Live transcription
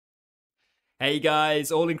Hey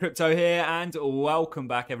guys, All in Crypto here, and welcome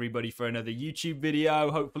back everybody for another YouTube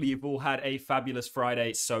video. Hopefully you've all had a fabulous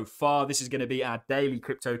Friday so far. This is going to be our daily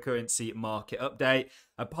cryptocurrency market update.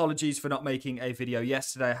 Apologies for not making a video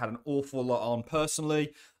yesterday. I had an awful lot on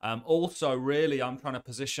personally. Also, really, I'm trying to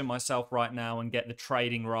position myself right now and get the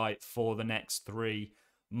trading right for the next 3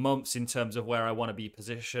 months in terms of where I want to be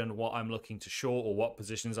positioned, what I'm looking to short, or what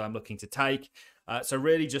positions I'm looking to take. So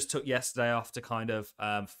really just took yesterday off to kind of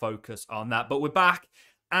focus on that. But we're back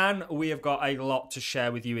and we have got a lot to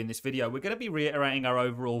share with you in this video. We're going to be reiterating our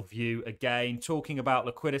overall view again, talking about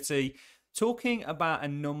liquidity, talking about a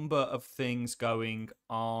number of things going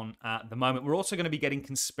on at the moment. We're also going to be getting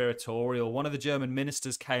conspiratorial. One of the German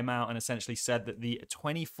ministers came out and essentially said that the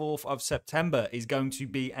 24th of September is going to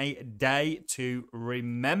be a day to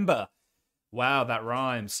remember. Wow, that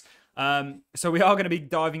rhymes. So we are going to be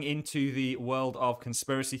diving into the world of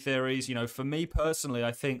conspiracy theories. You know, for me personally,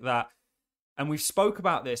 I think that, and we've spoke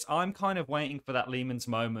about this, I'm kind of waiting for that Lehman's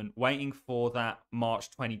moment, waiting for that March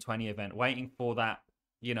 2020 event, waiting for that,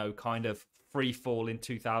 you know, kind of free fall in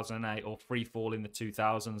 2008 or free fall in the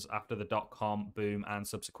 2000s after the dot-com boom and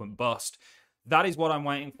subsequent bust. That is what I'm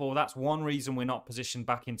waiting for. That's one reason we're not positioned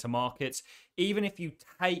back into markets. Even if you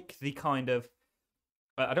take the kind of,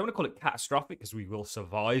 I don't want to call it catastrophic because we will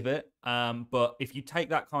survive it. But if you take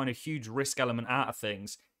that kind of huge risk element out of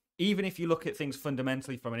things, even if you look at things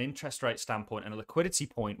fundamentally from an interest rate standpoint and a liquidity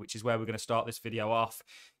point, which is where we're going to start this video off,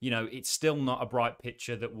 you know, it's still not a bright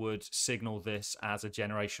picture that would signal this as a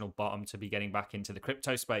generational bottom to be getting back into the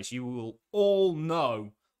crypto space. You will all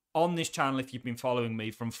know on this channel, if you've been following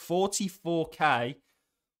me, from 44K,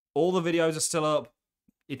 all the videos are still up.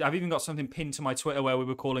 I've even got something pinned to my Twitter where we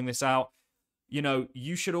were calling this out. You know,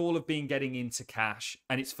 you should all have been getting into cash,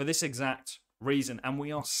 and it's for this exact reason. And we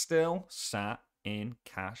are still sat in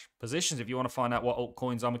cash positions. If you want to find out what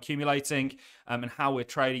altcoins I'm accumulating and how we're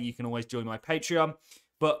trading, you can always join my Patreon.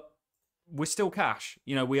 But we're still cash.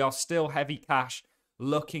 You know, we are still heavy cash,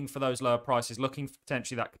 looking for those lower prices, looking for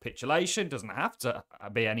potentially that capitulation. Doesn't have to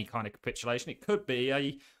be any kind of capitulation. It could be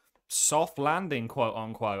a soft landing, quote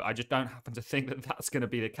unquote. I just don't happen to think that that's going to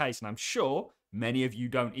be the case, and I'm sure many of you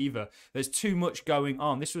don't either. There's too much going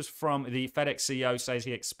on. This was from the FedEx CEO, says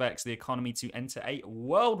he expects the economy to enter a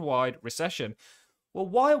worldwide recession. Well,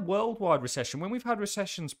 why a worldwide recession? When we've had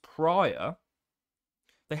recessions prior,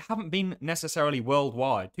 they haven't been necessarily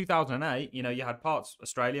worldwide. 2008, you know, you had parts,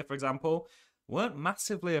 Australia, for example, weren't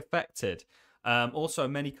massively affected. Also,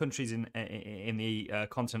 many countries in the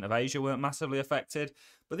continent of Asia weren't massively affected.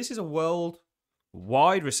 But this is a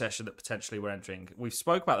worldwide recession that potentially we're entering. We've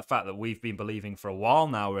spoke about the fact that we've been believing for a while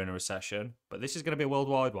now we're in a recession, but this is going to be a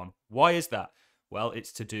worldwide one. Why is that? Well,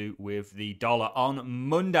 it's to do with the dollar. On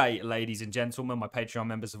Monday, ladies and gentlemen, my Patreon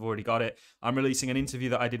members have already got it. I'm releasing an interview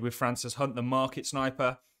that I did with Francis Hunt, the market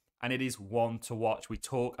sniper, and it is one to watch. We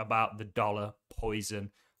talk about the dollar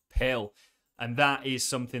poison pill. And that is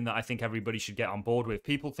something that I think everybody should get on board with.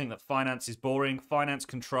 People think that finance is boring. Finance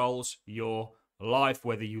controls your life,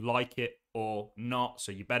 whether you like it or not.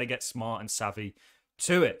 So you better get smart and savvy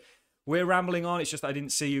to it. We're rambling on. It's just I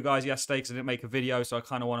didn't see you guys yesterday because I didn't make a video, so I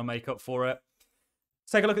kind of want to make up for it.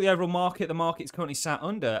 Let's take a look at the overall market. The market's currently sat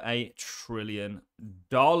under $1 trillion.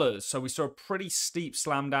 So we saw a pretty steep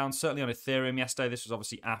slam down, certainly on Ethereum yesterday. This was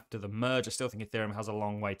obviously after the merge. I still think Ethereum has a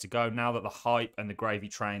long way to go now that the hype and the gravy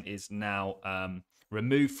train is now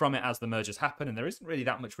removed from it as the merge has happened, and there isn't really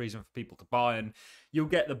that much reason for people to buy. And you'll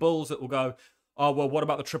get the bulls that will go, oh, well, what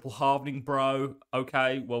about the triple halvening, bro?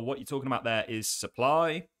 Okay, well, what you're talking about there is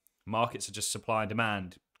supply. Markets are just supply and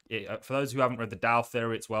demand. For those who haven't read the Dow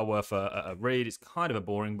Theory, it's well worth a read. It's kind of a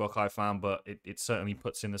boring book, I found, but it certainly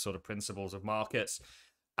puts in the sort of principles of markets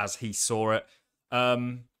as he saw it.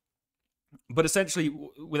 But essentially,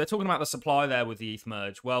 they're talking about the supply there with the ETH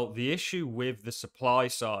merge. Well, the issue with the supply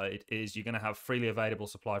side is you're going to have freely available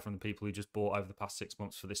supply from the people who just bought over the past 6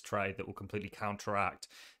 months for this trade that will completely counteract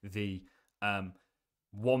the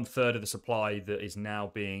 1/3 of the supply that is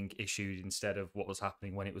now being issued instead of what was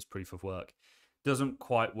happening when it was proof of work. Doesn't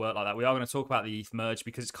quite work like that. We are going to talk about the ETH merge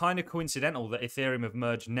because it's kind of coincidental that Ethereum have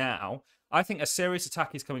merged now. I think a serious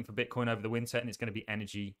attack is coming for Bitcoin over the winter, and it's going to be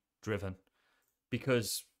energy driven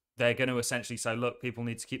because they're going to essentially say, look, people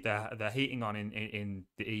need to keep their heating on in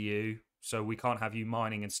the EU, so we can't have you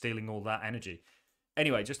mining and stealing all that energy.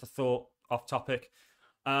 Anyway, just a thought off topic.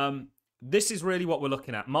 This is really what we're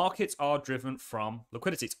looking at. Markets are driven from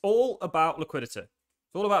liquidity. It's all about liquidity.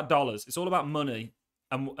 It's all about dollars. It's all about money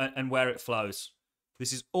and where it flows.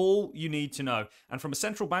 This is all you need to know. And from a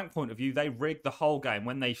central bank point of view, they rig the whole game.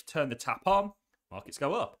 When they turn the tap on, markets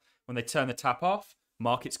go up. When they turn the tap off,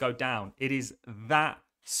 markets go down. It is that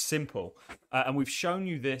simple. And we've shown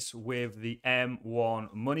you this with the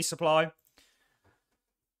M1 money supply.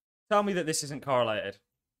 Tell me that this isn't correlated.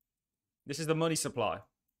 This is the money supply.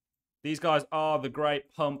 These guys are the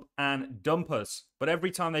great pump and dumpers. But every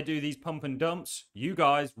time they do these pump and dumps, you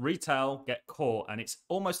guys, retail, get caught. And it's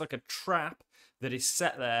almost like a trap that is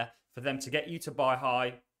set there for them to get you to buy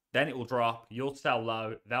high. Then it will drop. You'll sell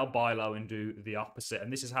low. They'll buy low and do the opposite.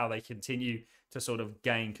 And this is how they continue to sort of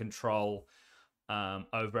gain control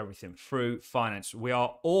over everything through finance. We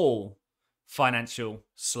are all financial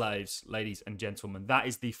slaves, ladies and gentlemen. That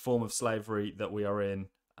is the form of slavery that we are in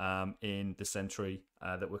the century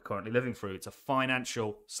that we're currently living through. It's a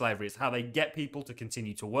financial slavery. It's how they get people to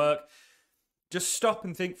continue to work. Just stop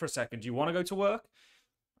and think for a second. Do you want to go to work?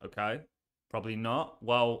 Okay, probably not.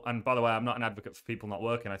 Well, and by the way, I'm not an advocate for people not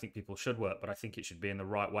working. I think people should work, but I think it should be in the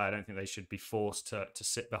right way. I don't think they should be forced to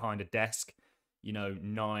sit behind a desk, you know,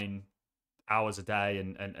 9 hours a day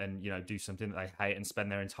and you know, do something that they hate and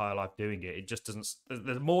spend their entire life doing it. It just doesn't.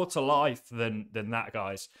 There's more to life than that,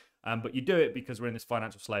 guys. But you do it because we're in this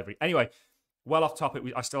financial slavery. Anyway, well off topic.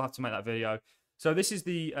 I still have to make that video. So this is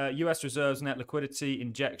the US reserves, net liquidity,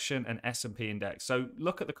 injection, and S&P index. So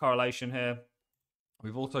look at the correlation here.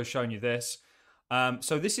 We've also shown you this.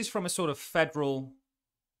 So this is from a sort of federal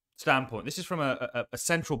standpoint. This is from a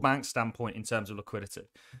central bank standpoint in terms of liquidity.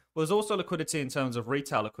 Well, there's also liquidity in terms of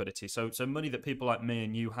retail liquidity. So money that people like me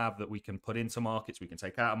and you have that we can put into markets, we can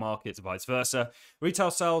take out of markets, vice versa.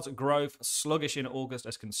 Retail sales growth sluggish in August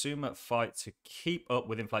as consumer fight to keep up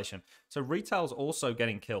with inflation. So retail's also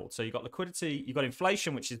getting killed. So you've got liquidity, you've got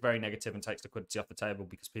inflation, which is very negative and takes liquidity off the table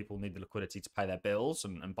because people need the liquidity to pay their bills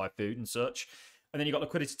and buy food and such. And then you've got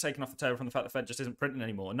liquidity taken off the table from the fact the Fed just isn't printing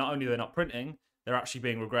anymore. And not only are they not printing, they're actually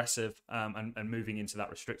being regressive and moving into that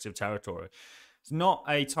restrictive territory. It's not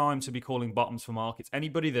a time to be calling bottoms for markets.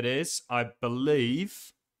 Anybody that is, I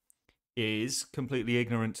believe, is completely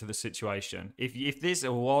ignorant to the situation. If this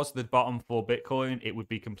was the bottom for Bitcoin, it would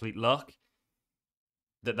be complete luck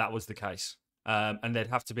that was the case. And there'd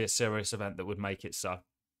have to be a serious event that would make it so.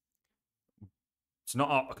 It's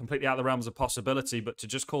not completely out of the realms of possibility, but to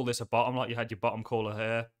just call this a bottom, like you had your bottom caller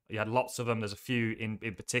here, you had lots of them. There's a few in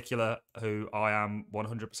particular who I am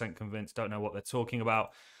 100% convinced don't know what they're talking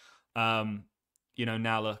about. You know,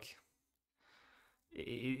 now look,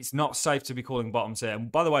 it's not safe to be calling bottoms here. And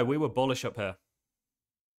by the way, we were bullish up here.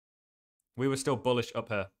 We were still bullish up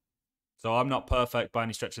here. So I'm not perfect by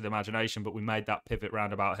any stretch of the imagination, but we made that pivot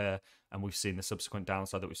roundabout here, and we've seen the subsequent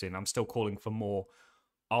downside that we've seen. I'm still calling for more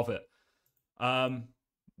of it.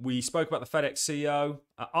 We spoke about the FedEx CEO.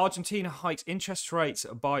 Argentina hikes interest rates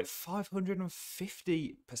by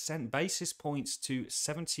 550 basis points to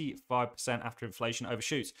 75% after inflation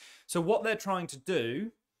overshoots. So what they're trying to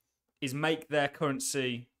do is make their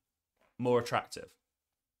currency more attractive.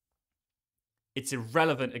 It's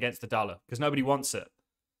irrelevant against the dollar because nobody wants it.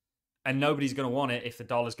 And nobody's going to want it if the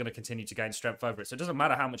dollar's going to continue to gain strength over it. So it doesn't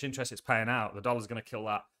matter how much interest it's paying out. The dollar's going to kill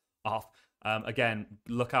that off. Again,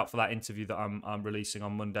 look out for that interview that I'm releasing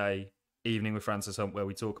on Monday evening with Francis Hunt, where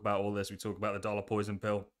we talk about all this. We talk about the dollar poison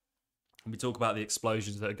pill. And we talk about the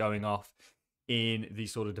explosions that are going off in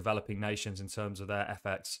these sort of developing nations in terms of their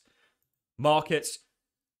FX markets.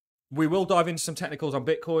 We will dive into some technicals on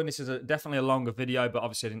Bitcoin. This is definitely a longer video, but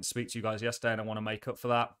obviously I didn't speak to you guys yesterday and I want to make up for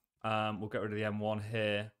that. We'll get rid of the M1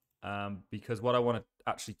 here. Because what I want to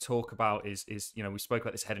actually talk about is, you know, we spoke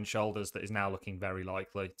about this head and shoulders that is now looking very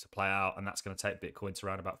likely to play out, and that's going to take Bitcoin to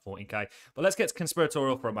around about 14K. But let's get to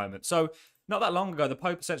conspiratorial for a moment. So not that long ago, the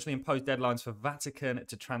Pope essentially imposed deadlines for Vatican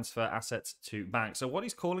to transfer assets to banks. So what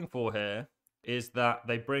he's calling for here is that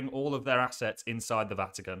they bring all of their assets inside the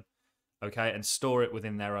Vatican, okay, and store it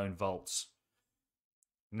within their own vaults.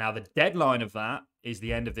 Now, the deadline of that is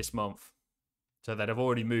the end of this month. So they'd have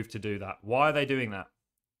already moved to do that. Why are they doing that?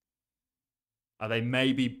 Are they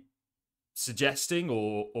maybe suggesting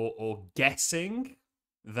or guessing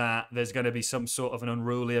that there's going to be some sort of an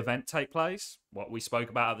unruly event take place? What we spoke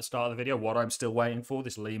about at the start of the video, what I'm still waiting for,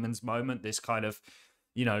 this Lehman's moment, this kind of,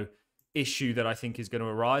 you know, issue that I think is going to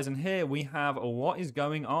arise. And here we have what is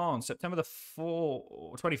going on. September the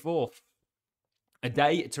 24th, a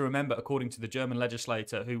day to remember, according to the German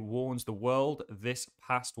legislator who warns the world this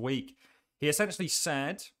past week. He essentially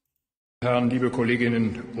said... Herren, liebe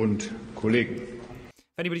Kolleginnen und Kollegen.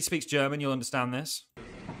 If anybody speaks German, you'll understand this.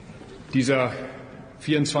 Dieser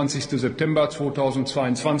 24. September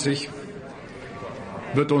 2022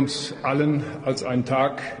 wird uns allen als ein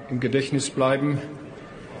Tag im Gedächtnis bleiben,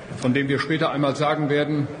 von dem wir später einmal sagen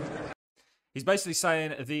werden. He's basically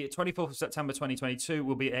saying the 24th of September 2022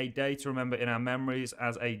 will be a day to remember in our memories.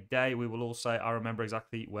 As a day, we will all say, I remember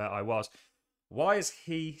exactly where I was. Why is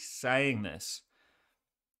he saying this?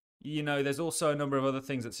 You know, there's also a number of other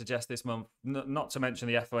things that suggest this month, not to mention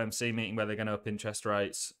the FOMC meeting where they're going to up interest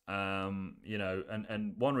rates. You know,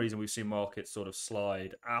 and one reason we've seen markets sort of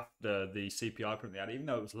slide after the CPI print they had, even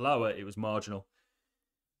though it was lower, it was marginal.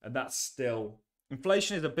 And that's still,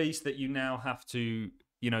 inflation is a beast that you now have to,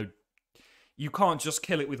 you know, you can't just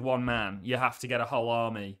kill it with one man. You have to get a whole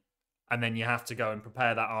army, and then you have to go and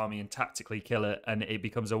prepare that army and tactically kill it, and it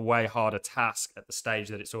becomes a way harder task at the stage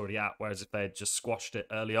that it's already at, whereas if they had just squashed it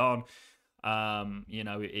early on, you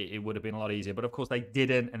know, it would have been a lot easier. But of course they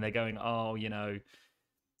didn't, and they're going, oh, you know,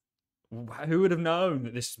 who would have known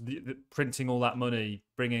that this printing all that money,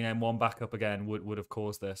 bringing M1 back up again would have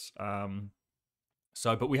caused this.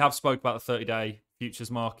 But we have spoke about the 30-day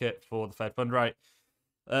futures market for the Fed fund rate.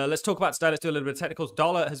 Let's talk about today. Let's do a little bit of technicals.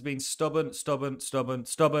 Dollar has been stubborn.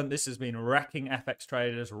 This has been wrecking FX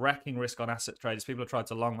traders, wrecking risk on asset traders. People have tried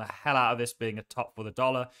to long the hell out of this being a top for the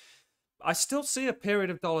dollar. I still see a period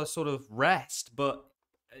of dollar sort of rest, but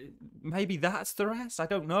maybe that's the rest. I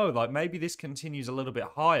don't know. Like maybe this continues a little bit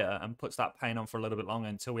higher and puts that pain on for a little bit longer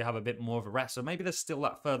until we have a bit more of a rest. So maybe there's still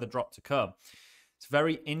that further drop to come. It's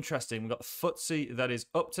very interesting. We've got the FTSE that is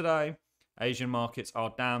up today. Asian markets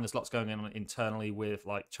are down. There's lots going on internally with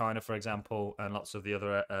like China, for example, and lots of the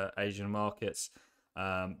other Asian markets.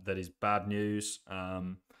 That is bad news.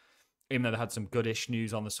 Even though they had some goodish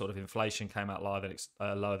news on the sort of inflation came out lower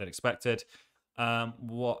than expected.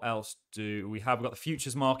 What else do we have? We've got the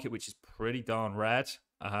futures market, which is pretty darn red,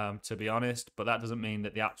 to be honest. But that doesn't mean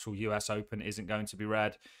that the actual US Open isn't going to be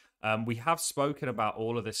red. We have spoken about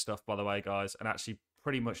all of this stuff, by the way, guys, and actually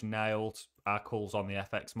pretty much nailed our calls on the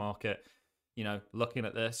FX market. You know, looking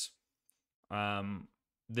at this,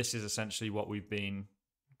 this is essentially what we've been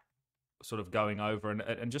sort of going over.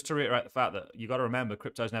 And just to reiterate the fact that you got to remember,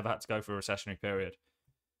 crypto's never had to go for a recessionary period,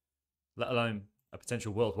 let alone a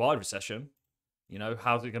potential worldwide recession. You know,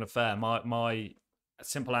 how's it going to fare? My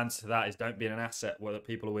simple answer to that is don't be in an asset where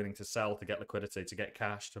people are willing to sell to get liquidity, to get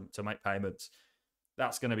cash, to make payments.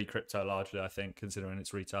 That's going to be crypto largely, I think, considering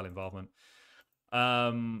its retail involvement.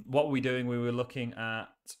 What were we doing? We were looking at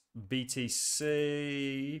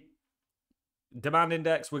BTC demand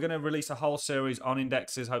index. We're going to release a whole series on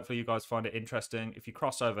indexes. Hopefully you guys find it interesting. If you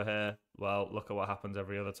cross over here, well, look at what happens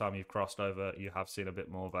every other time you've crossed over. You have seen a bit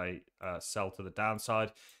more of a sell to the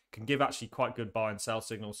downside. Can give actually quite good buy and sell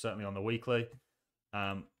signals, certainly on the weekly.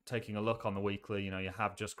 Taking a look on the weekly, you know, you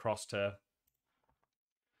have just crossed here.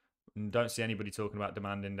 Don't see anybody talking about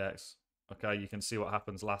demand index. Okay, you can see what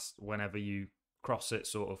happens whenever you cross it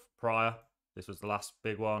sort of prior. This was the last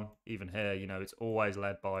big one. Even here, you know, it's always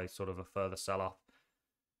led by sort of a further sell-off,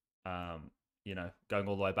 you know, going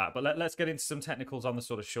all the way back. But let's get into some technicals on the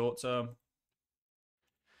sort of short term.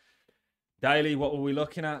 Daily, what were we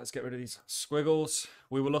looking at? Let's get rid of these squiggles.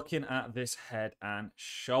 We were looking at this head and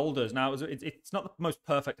shoulders. Now, it's not the most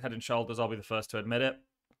perfect head and shoulders. I'll be the first to admit it.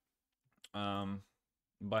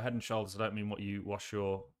 By head and shoulders, I don't mean what you wash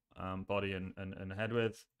your body and head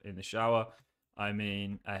with in the shower. I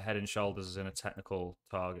mean a head and shoulders is in a technical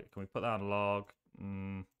target. Can we put that on log?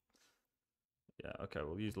 Yeah, okay,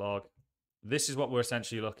 we'll use log. This is what we're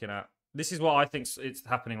essentially looking at. This is what I think it's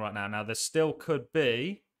happening right now. Now, there still could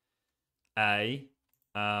be a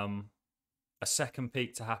second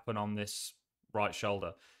peak to happen on this right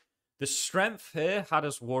shoulder. The strength here had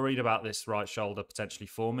us worried about this right shoulder potentially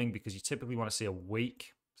forming because you typically want to see a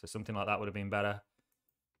weak. So something like that would have been better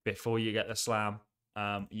before you get the slam.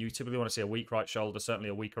 You typically want to see a weak right shoulder, certainly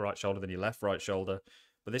a weaker right shoulder than your left right shoulder.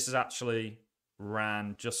 But this is actually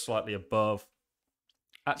ran just slightly above,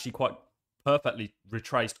 actually quite perfectly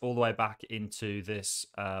retraced all the way back into this,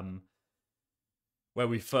 where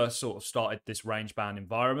we first sort of started this range band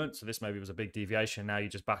environment. So this maybe was a big deviation. Now you're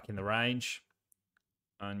just back in the range.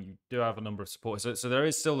 And you do have a number of supports. So there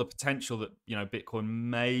is still the potential that, you know, Bitcoin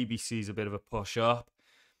maybe sees a bit of a push up.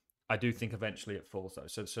 I do think eventually it falls though.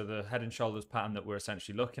 So the head and shoulders pattern that we're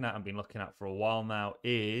essentially looking at and been looking at for a while now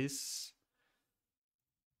is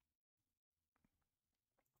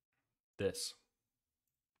this.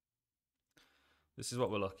 This is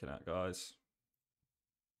what we're looking at, guys.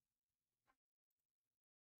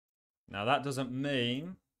 Now that doesn't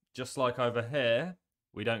mean, just like over here,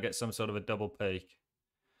 we don't get some sort of a double peak.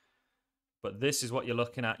 But this is what you're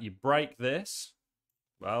looking at. You break this.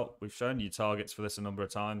 Well, we've shown you targets for this a number of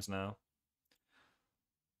times now.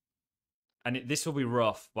 And this will be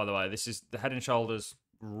rough, by the way. This is the head and shoulders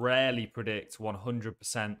rarely predict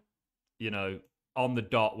 100%, you know, on the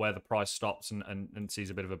dot where the price stops and sees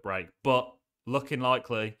a bit of a break. But looking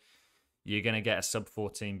likely, you're going to get a sub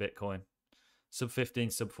 14 Bitcoin. Sub 15,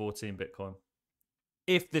 sub 14 Bitcoin.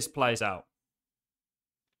 If this plays out.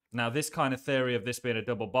 Now, this kind of theory of this being a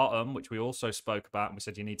double bottom, which we also spoke about, and we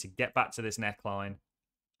said you need to get back to this neckline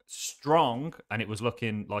strong, and it was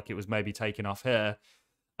looking like it was maybe taking off here,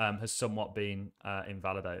 has somewhat been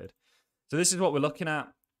invalidated. So this is what we're looking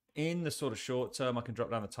at in the sort of short term. I can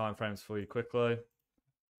drop down the time frames for you quickly.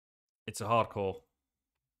 It's a hard call.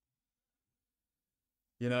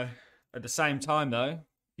 You know, at the same time, though,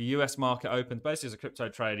 the US market opens. Basically, as a crypto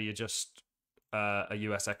trader, you're just a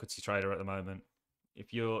US equity trader at the moment.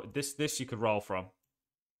 If you're this you could roll from.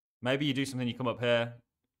 Maybe you do something, you come up here,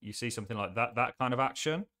 you see something like that kind of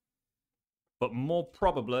action. But more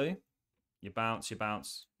probably, you bounce,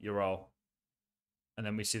 you roll. And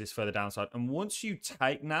then we see this further downside. And once you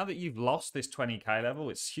take, now that you've lost this 20K level,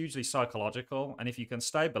 it's hugely psychological. And if you can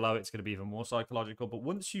stay below, it's going to be even more psychological. But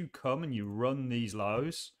once you come and you run these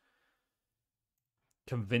lows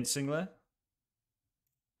convincingly,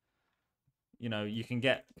 you know, you can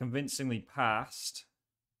get convincingly past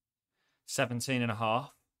 17.5.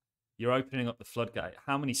 You're opening up the floodgate.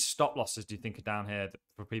 How many stop losses do you think are down here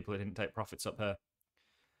for people that didn't take profits up here?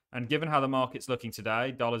 And given how the market's looking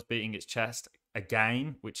today, dollar's beating its chest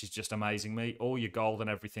again, which is just amazing me. All your gold and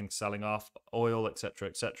everything selling off, oil,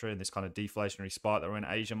 etc., in this kind of deflationary spike that we're in.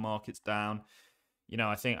 Asian markets down. You know,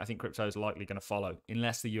 I think crypto is likely going to follow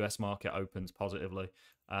unless the US market opens positively,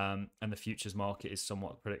 and the futures market is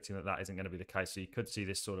somewhat predicting that isn't going to be the case. So you could see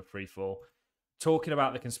this sort of free fall. Talking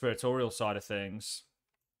about the conspiratorial side of things,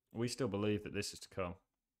 we still believe that this is to come.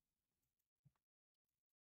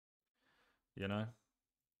 You know,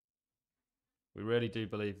 we really do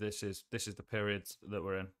believe this is the period that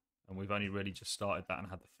we're in, and we've only really just started that and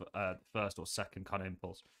had the first or second kind of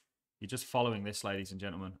impulse. You're just following this, ladies and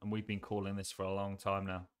gentlemen, and we've been calling this for a long time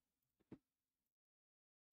now.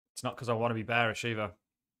 It's not because I want to be bearish either.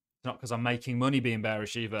 It's not because I'm making money being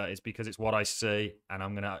bearish either. It's because it's what I see, and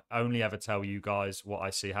I'm going to only ever tell you guys what I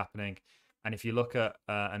see happening. And if you look at,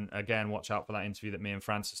 and again, watch out for that interview that me and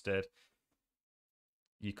Francis did,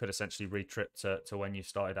 you could essentially retrip to when you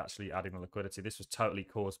started actually adding the liquidity. This was totally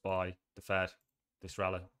caused by the Fed, this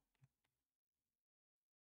rally.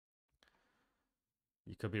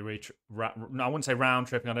 You could be no, I wouldn't say round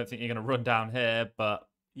tripping. I don't think you're going to run down here, but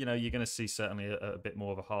you know, you're going to see certainly a bit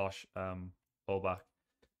more of a harsh pullback.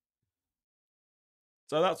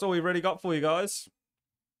 So that's all we really got for you guys.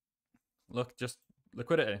 Look, just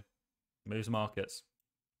liquidity moves markets.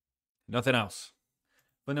 Nothing else.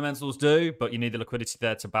 Fundamentals do, but you need the liquidity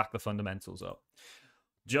there to back the fundamentals up.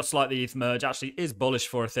 Just like the ETH merge actually is bullish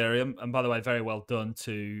for Ethereum. And by the way, very well done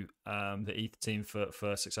to the ETH team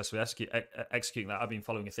for successfully executing that. I've been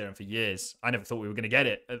following Ethereum for years. I never thought we were going to get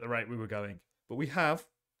it at the rate we were going. But we have,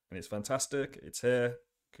 and it's fantastic. It's here.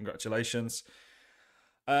 Congratulations.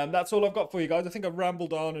 That's all I've got for you guys. I think I've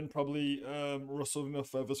rambled on and probably rustled enough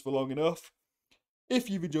feathers for long enough.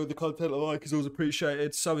 If you've enjoyed the content, a like is always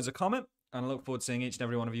appreciated. So is a comment. And I look forward to seeing each and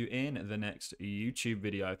every one of you in the next YouTube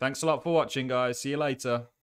video. Thanks a lot for watching, guys. See you later.